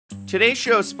Today's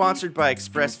show is sponsored by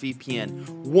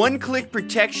ExpressVPN. One-click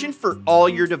protection for all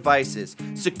your devices.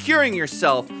 Securing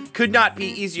yourself could not be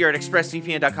easier at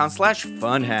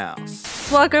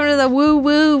expressvpn.com/funhouse. Welcome to the Woo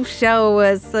Woo Show.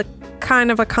 It's a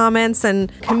kind of a comments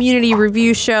and community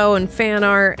review show and fan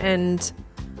art and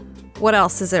what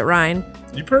else is it, Ryan?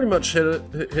 You pretty much hit it.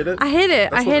 I hit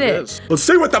it. That's I hit it. Is. Let's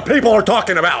see what the people are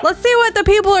talking about. Let's see what the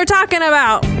people are talking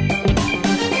about.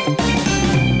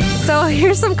 So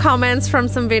here's some comments from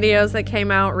some videos that came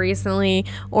out recently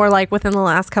or like within the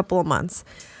last couple of months.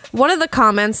 One of the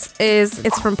comments is,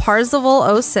 it's from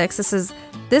Parzival06.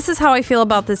 This is how I feel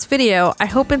about this video. I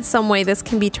hope in some way this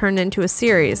can be turned into a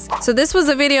series. So this was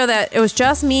a video that it was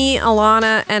just me,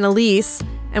 Alana, and Elise,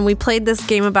 and we played this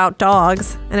game about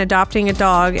dogs and adopting a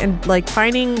dog and like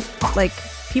finding like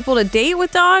people to date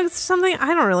with dogs or something.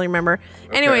 I don't really remember.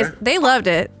 Okay. Anyways, they loved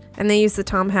it. And they used the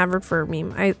Tom Haverford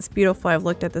meme. It's beautiful. I've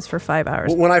looked at this for 5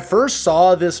 hours. When I first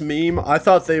saw this meme, I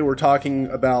thought they were talking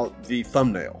about the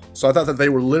thumbnail. So I thought that they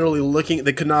were literally looking,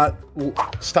 they could not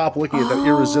stop looking at that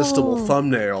irresistible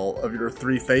thumbnail of your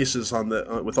three faces on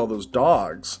the with all those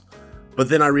dogs. But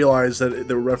then I realized that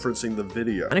they were referencing the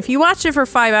video. And if you watched it for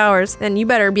 5 hours, then you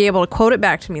better be able to quote it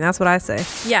back to me. That's what I say.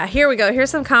 Yeah, here we go. Here's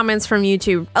some comments from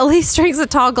YouTube. Elise drinks a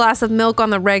tall glass of milk on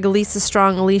the reg. Elise is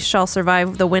strong. Elise shall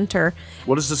survive the winter.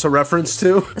 What is this a reference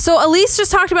to? So Elise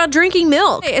just talked about drinking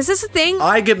milk. Hey, is this a thing?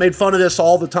 I get made fun of this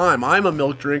all the time. I'm a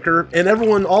milk drinker, and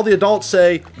everyone, all the adults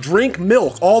say, drink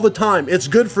milk all the time. It's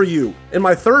good for you. In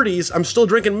my 30s, I'm still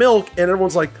drinking milk, and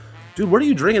everyone's like, dude, what are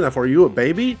you drinking that for? Are you a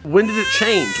baby? When did it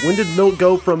change? When did milk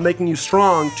go from making you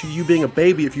strong to you being a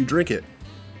baby if you drink it?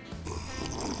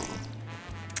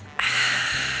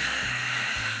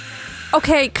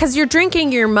 Okay, because you're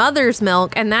drinking your mother's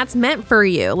milk, and that's meant for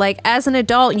you. Like, as an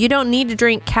adult, you don't need to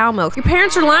drink cow milk. Your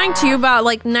parents are lying to you about,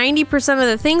 like, 90% of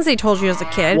the things they told you as a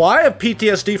kid. Well, I have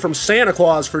PTSD from Santa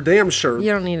Claus for damn sure. You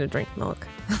don't need to drink milk.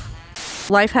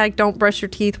 Life hack, don't brush your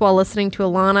teeth while listening to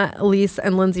Alana, Elise,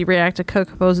 and Lindsay react to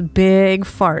Kokopo's big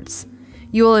farts.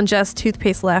 You will ingest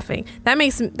toothpaste laughing.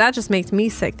 That just makes me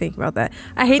sick thinking about that.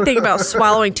 I hate thinking about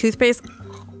swallowing toothpaste.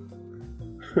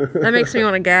 That makes me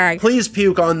want to gag. Please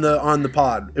puke on the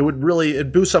pod.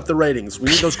 It boosts up the ratings. We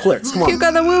need those clicks. Come on. Puke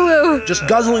on the woo woo. Just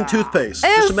guzzling toothpaste.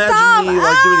 Ew, just imagine stop. me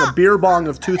like doing a beer bong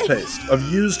of toothpaste, of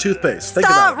used toothpaste. Think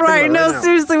Stop, about it. right? No, now.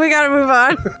 seriously, we gotta move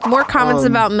on. More comments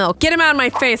about milk. Get him out of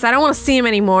my face. I don't want to see him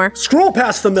anymore. Scroll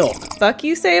past the milk. Fuck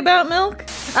you say about milk?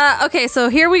 Okay, so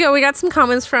here we go. We got some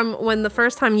comments from when the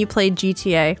first time you played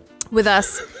GTA with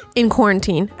us in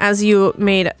quarantine, as you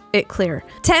made it clear.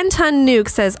 10-Ton Nuke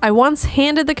says, I once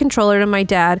handed the controller to my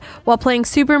dad while playing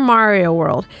Super Mario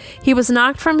World. He was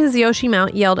knocked from his Yoshi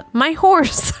mount, yelled, my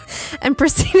horse, and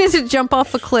proceeded to jump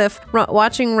off a cliff.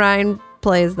 Watching Ryan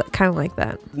plays kind of like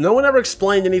that. No one ever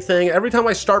explained anything. Every time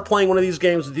I start playing one of these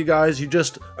games with you guys, you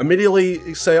just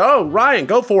immediately say, oh, Ryan,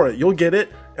 go for it. You'll get it.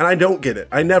 And I don't get it.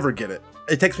 I never get it.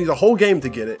 It takes me the whole game to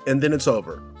get it, and then it's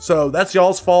over. So that's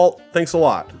y'all's fault. Thanks a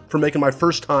lot for making my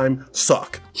first time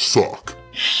suck.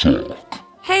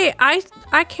 Hey, I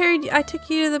took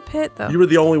you to the pit though. You were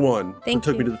the only one Thank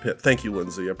who took you. me to the pit. Thank you,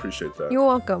 Lindsay. I appreciate that. You're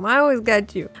welcome. I always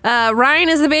got you. Ryan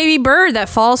is the baby bird that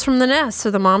falls from the nest,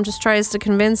 so the mom just tries to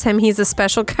convince him he's a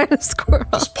special kind of squirrel.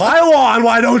 Just pile on,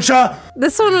 why don't ya?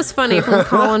 This one was funny from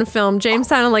Colin Film. James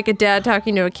sounded like a dad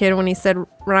talking to a kid when he said,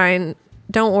 Ryan,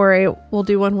 don't worry, we'll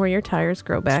do one where your tires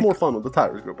grow back. It's more fun when the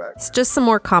tires go back. It's just some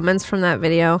more comments from that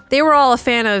video. They were all a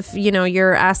fan of, you know,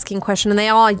 your asking question, and they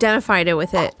all identified it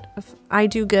with it. If I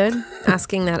do good,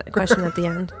 asking that question at the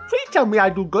end. Please tell me I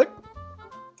do good.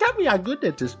 Tell me I'm good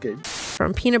at this game.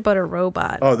 From Peanut Butter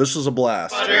Robot. Oh, this is a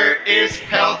blast. Butter is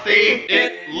healthy.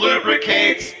 It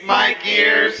lubricates my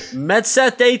gears.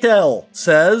 Metseth Datel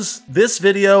says, this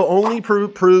video only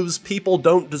proves people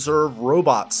don't deserve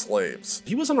robot slaves.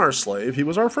 He wasn't our slave, he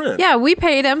was our friend. Yeah, we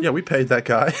paid him. Yeah, we paid that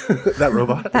guy, that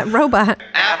robot. That robot.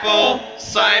 Apple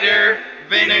cider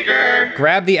vinegar.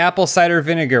 Grab the apple cider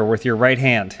vinegar with your right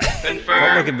hand. Don't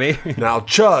look at me. Now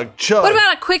chug. What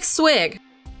about a quick swig?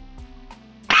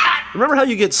 Remember how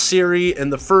you get Siri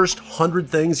and the first 100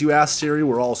 things you ask Siri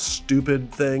were all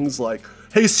stupid things like,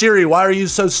 hey Siri, why are you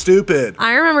so stupid?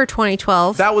 I remember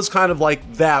 2012. That was kind of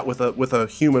like that with a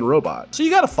human robot. So you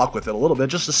gotta fuck with it a little bit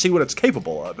just to see what it's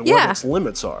capable of and what its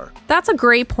limits are. That's a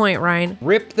great point, Ryan.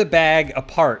 Rip the bag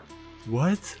apart.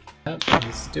 What?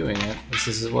 He's doing it. This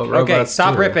is what robots do. Okay,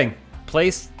 stop ripping.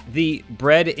 Place the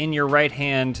bread in your right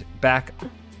hand back.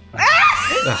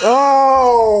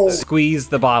 Oh! Squeeze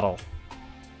the bottle.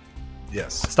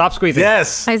 Yes. Stop squeezing.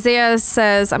 Yes. Isaiah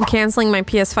says, I'm canceling my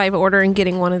PS5 order and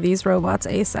getting one of these robots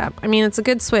ASAP. I mean, it's a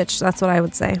good Switch. That's what I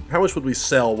would say. How much would we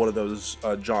sell one of those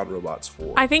John robots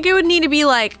for? I think it would need to be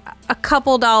like a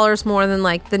couple dollars more than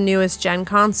like the newest gen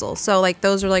console. So like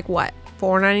those are like what?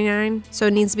 $4.99? So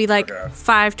it needs to be like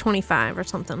 $5.25 or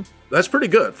something. That's pretty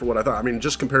good for what I thought. I mean,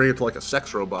 just comparing it to like a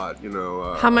sex robot, you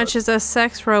know. How much is a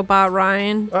sex robot,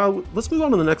 Ryan? Let's move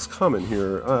on to the next comment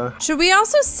here. Should we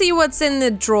also see what's in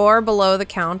the drawer below the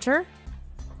counter?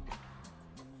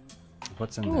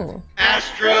 What's in there?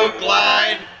 Astro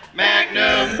Glide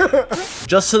Magnum.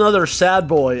 Just another sad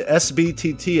boy,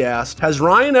 SBTT asked, has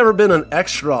Ryan ever been an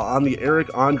extra on the Eric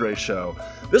Andre show?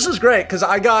 This is great because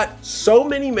I got so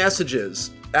many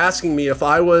messages asking me if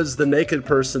I was the naked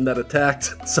person that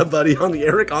attacked somebody on the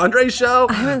Eric Andre show.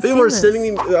 People were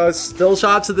sending me still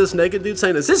shots of this naked dude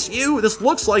saying, is this you? This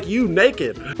looks like you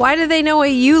naked. Why do they know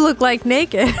what you look like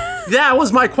naked? That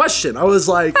was my question. I was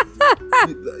like,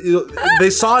 they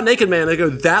saw a naked man. They go,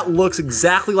 that looks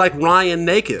exactly like Ryan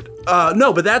naked.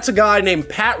 No, but that's a guy named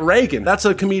Pat Reagan. That's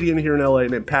a comedian here in LA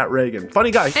named Pat Reagan.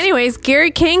 Funny guy. Anyways,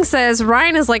 Gary King says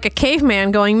Ryan is like a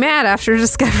caveman going mad after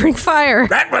discovering fire.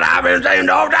 That's what I've been saying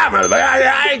the whole time.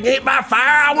 I ain't get my fire.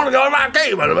 I want to go to my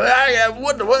cave.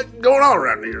 What's going on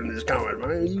around here in this comment,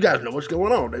 man? You guys know what's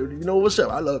going on, dude. You know what's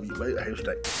up. I love you, baby.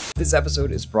 This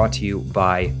episode is brought to you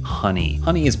by Honey.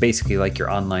 Honey is basically like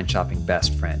your online shopping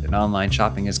best friend, and online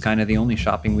shopping is kind of the only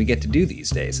shopping we get to do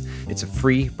these days. It's a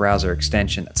free browser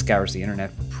extension that scours the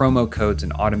internet for promo codes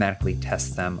and automatically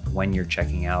tests them when you're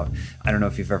checking out. I don't know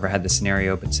if you've ever had the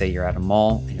scenario, but say you're at a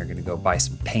mall and you're gonna go buy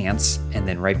some pants, and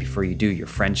then right before you do, your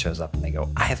friend shows up and they go,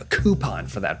 I have a coupon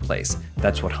for that place.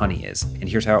 That's what Honey is. And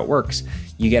here's how it works.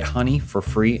 You get Honey for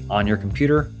free on your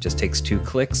computer, just takes 2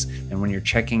 clicks, and when you're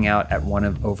checking out at one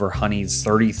of over Honey's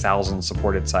 30,000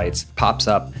 supported sites, pops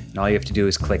up, and all you have to do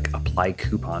is click apply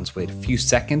coupons. Wait a few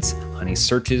seconds, Honey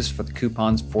searches for the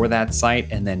coupons for that site,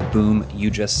 and then boom,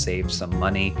 you just saved some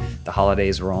money. The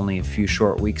holidays were only a few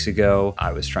short weeks ago.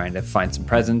 I was trying to find some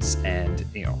presents, and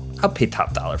I'll pay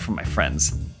top dollar for my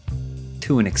friends.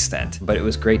 To an extent, but it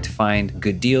was great to find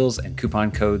good deals and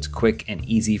coupon codes quick and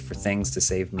easy for things to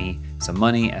save me some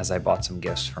money as I bought some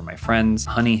gifts for my friends.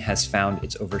 Honey has found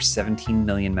its over 17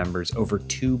 million members, over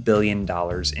 $2 billion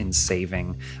in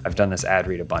saving. I've done this ad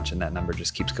read a bunch and that number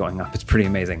just keeps going up. It's pretty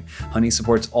amazing. Honey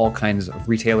supports all kinds of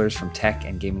retailers from tech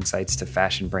and gaming sites to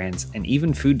fashion brands and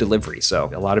even food delivery. So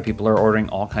a lot of people are ordering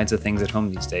all kinds of things at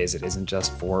home these days. It isn't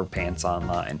just for pants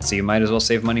online. So you might as well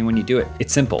save money when you do it.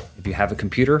 It's simple. If you have a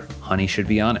computer, Honey should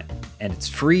be on it. And it's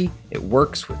free. It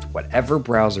works with whatever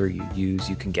browser you use.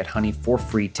 You can get Honey for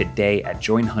free today at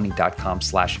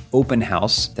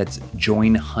joinhoney.com/openhouse. That's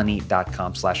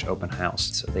joinhoney.com/openhouse.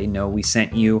 So they know we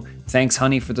sent you. Thanks,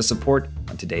 Honey, for the support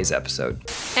on today's episode.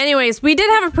 Anyways, we did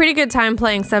have a pretty good time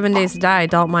playing 7 Days to Die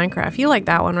Adult Minecraft. You like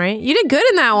that one, right? You did good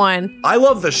in that one. I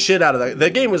love the shit out of that.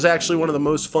 That game was actually one of the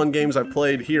most fun games I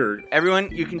played here.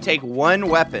 Everyone, you can take one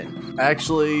weapon.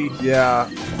 Actually, yeah,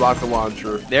 rocket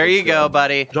launcher. There you go,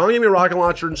 buddy. John gave me a rocket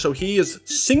launcher, and so he is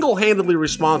single-handedly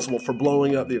responsible for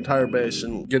blowing up the entire base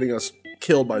and getting us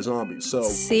killed by zombies. So,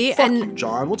 see, fuck and you,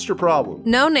 John, what's your problem?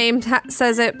 No Name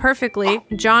says it perfectly.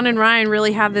 John and Ryan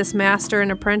really have this master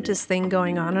and apprentice thing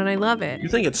going on, and I love it. You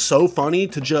think it's so funny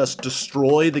to just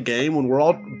destroy the game when we're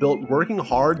all working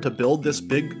hard to build this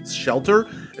big shelter,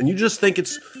 and you just think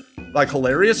it's like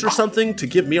hilarious or something to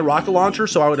give me a rocket launcher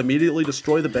so I would immediately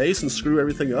destroy the base and screw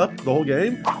everything up the whole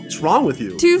game? What's wrong with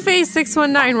you?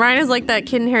 Two-Face619. Ryan is like that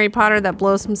kid in Harry Potter that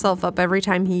blows himself up every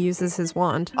time he uses his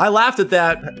wand. I laughed at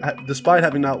that despite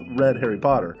having not read Harry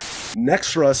Potter.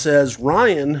 Nextra says,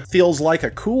 Ryan feels like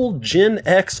a cool Gen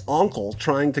X uncle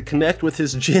trying to connect with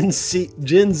his Gen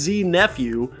Z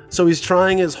nephew, so he's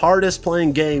trying his hardest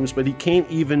playing games, but he can't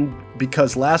even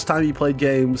because last time he played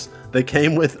games, they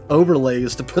came with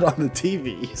overlays to put on the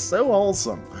TV. So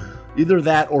wholesome. Either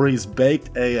that or he's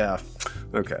baked AF.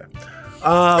 Okay.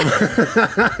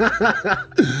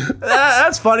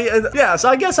 That's funny. Yeah, so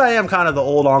I guess I am kind of the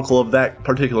old uncle of that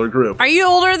particular group. Are you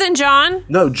older than John?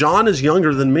 No, John is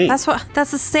younger than me. That's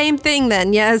the same thing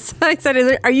then, yes. I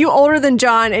said, are you older than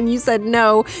John? And you said,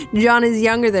 no, John is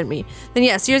younger than me. Then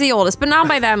yes, you're the oldest, but not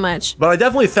by that much. But I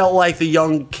definitely felt like the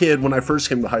young kid when I first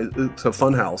came to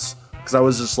Funhaus. Because I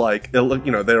was just like,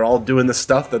 they're all doing this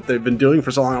stuff that they've been doing for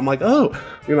so long. I'm like, oh,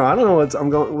 I don't know what's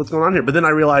going on here. But then I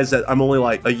realized that I'm only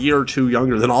like a year or two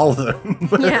younger than all of them.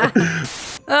 Yeah.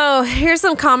 Oh, here's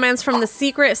some comments from the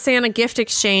Secret Santa Gift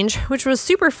Exchange, which was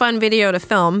super fun video to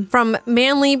film. From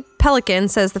Manly Pelican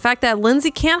says, the fact that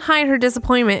Lindsay can't hide her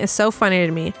disappointment is so funny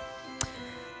to me.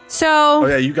 So Oh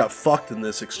yeah, you got fucked in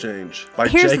this exchange by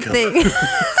here's Jacob. the thing.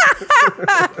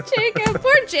 Jacob,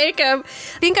 poor Jacob.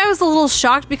 I think I was a little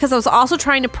shocked because I was also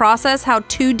trying to process how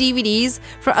 2 DVDs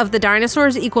of the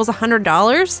dinosaurs equals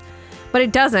 $100, but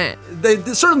it doesn't.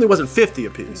 It certainly wasn't 50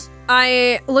 apiece.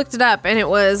 I looked it up and it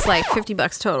was like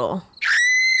 $50 total.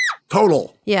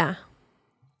 Total. Yeah.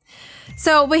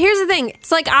 So, but here's the thing.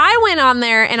 It's like I went on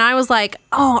there and I was like,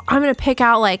 oh, I'm going to pick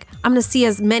out like, I'm going to see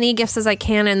as many gifts as I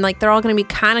can. And like, they're all going to be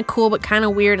kind of cool, but kind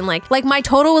of weird. And like my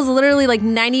total was literally like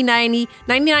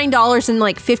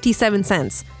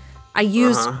 $99.57. I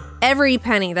used every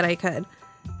penny that I could.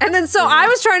 And then so I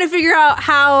was trying to figure out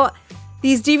how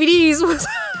these DVDs was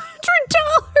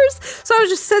 $100. So I was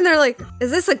just sitting there like,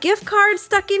 is this a gift card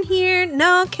stuck in here?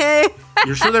 No, okay.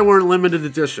 You're sure they weren't limited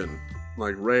edition?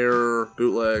 Like rare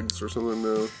bootlegs or something?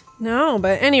 No. No,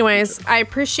 but anyways, I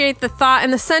appreciate the thought,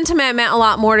 and the sentiment meant a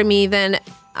lot more to me than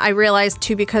I realized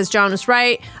too, because John was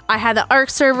right. I had the ARC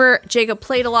server. Jacob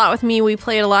played a lot with me. We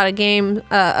played a lot of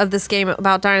this game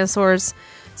about dinosaurs.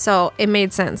 So it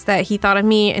made sense that he thought of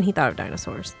me and he thought of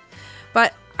dinosaurs.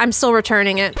 But I'm still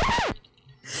returning it.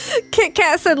 Kit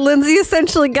Kat said Lindsay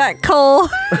essentially got coal.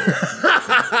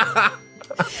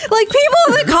 Like, people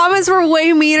in the comments were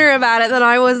way meaner about it than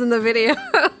I was in the video.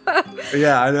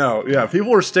 Yeah, I know. Yeah,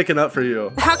 people were sticking up for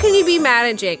you. How can you be mad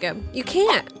at Jacob? You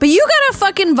can't. But you got a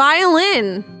fucking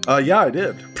violin. Yeah, I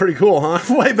did. Pretty cool, huh?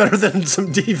 Way better than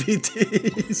some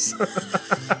DVDs.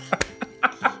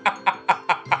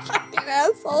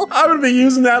 Asshole. I'm gonna be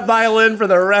using that violin for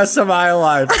the rest of my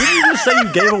life. Didn't you just say you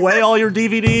gave away all your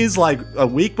DVDs like a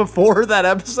week before that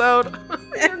episode?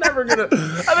 You're never gonna.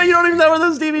 I mean, you don't even know where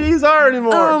those DVDs are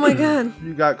anymore. Oh my god.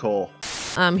 You got coal.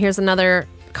 Here's another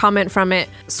comment from it.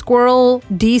 Squirrel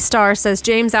D Star says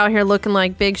James out here looking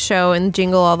like Big Show and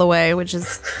Jingle All the Way, which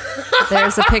is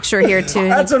there's a picture here too.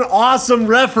 That's an awesome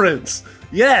reference.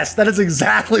 Yes, that is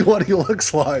exactly what he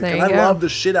looks like. There And you I go. love the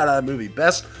shit out of that movie.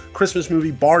 Best Christmas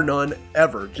movie, bar none,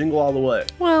 ever. Jingle All the Way.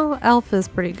 Well, Elf is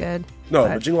pretty good. No,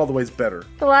 but Jingle All the Way is better.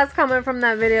 The last comment from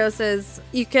that video says,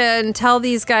 you can tell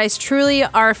these guys truly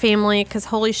are family because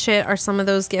holy shit are some of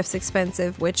those gifts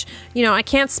expensive, which, you know, I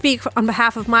can't speak on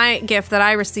behalf of my gift that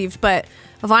I received, but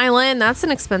a violin, that's an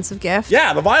expensive gift.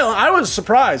 Yeah, the violin. I was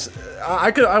surprised.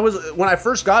 When I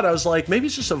first got it, I was like, maybe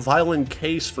it's just a violin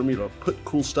case for me to put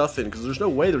cool stuff in, because there's no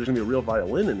way there's gonna be a real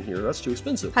violin in here. That's too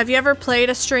expensive. Have you ever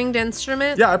played a stringed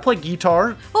instrument? Yeah, I play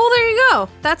guitar. Oh, there you go.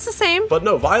 That's the same. But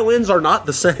no, violins are not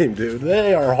the same, dude.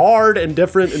 They are hard and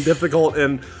different and difficult,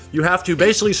 and you have to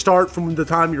basically start from the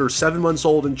time you're 7 months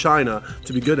old in China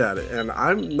to be good at it, and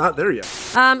I'm not there yet.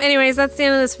 Anyways, that's the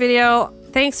end of this video.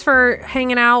 Thanks for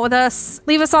hanging out with us.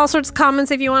 Leave us all sorts of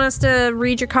comments if you want us to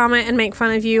read your comment and make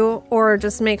fun of you, or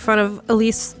just make fun of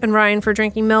Elise and Ryan for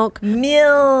drinking milk.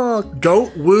 Milk!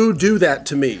 Don't woo do that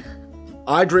to me.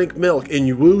 I drink milk, and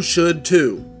you woo should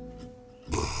too.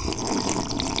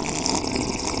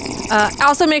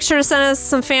 Also, make sure to send us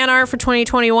some fan art for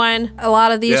 2021. A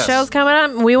lot of these Yes. shows coming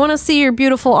up. We want to see your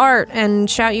beautiful art and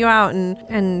shout you out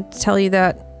and tell you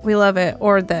that we love it,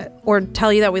 or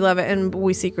tell you that we love it and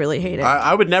we secretly hate it.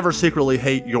 I would never secretly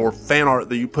hate your fan art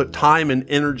that you put time and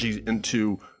energy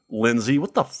into, Lindsay.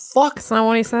 What the fuck? That's not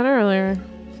what he said earlier.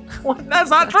 What? That's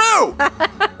not true!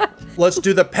 Let's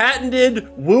do the patented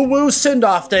woo-woo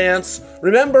send-off dance.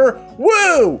 Remember?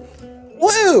 Woo!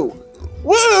 Woo!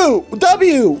 Woo!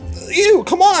 W! You!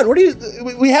 Come on! What do you...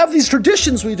 We have these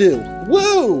traditions we do.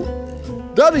 Woo!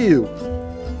 W!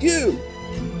 U!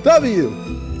 W!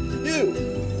 U!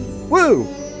 Woo!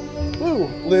 Woo!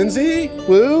 Lindsay?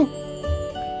 Woo?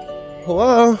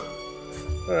 Hello? All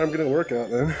right, I'm gonna work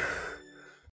out then.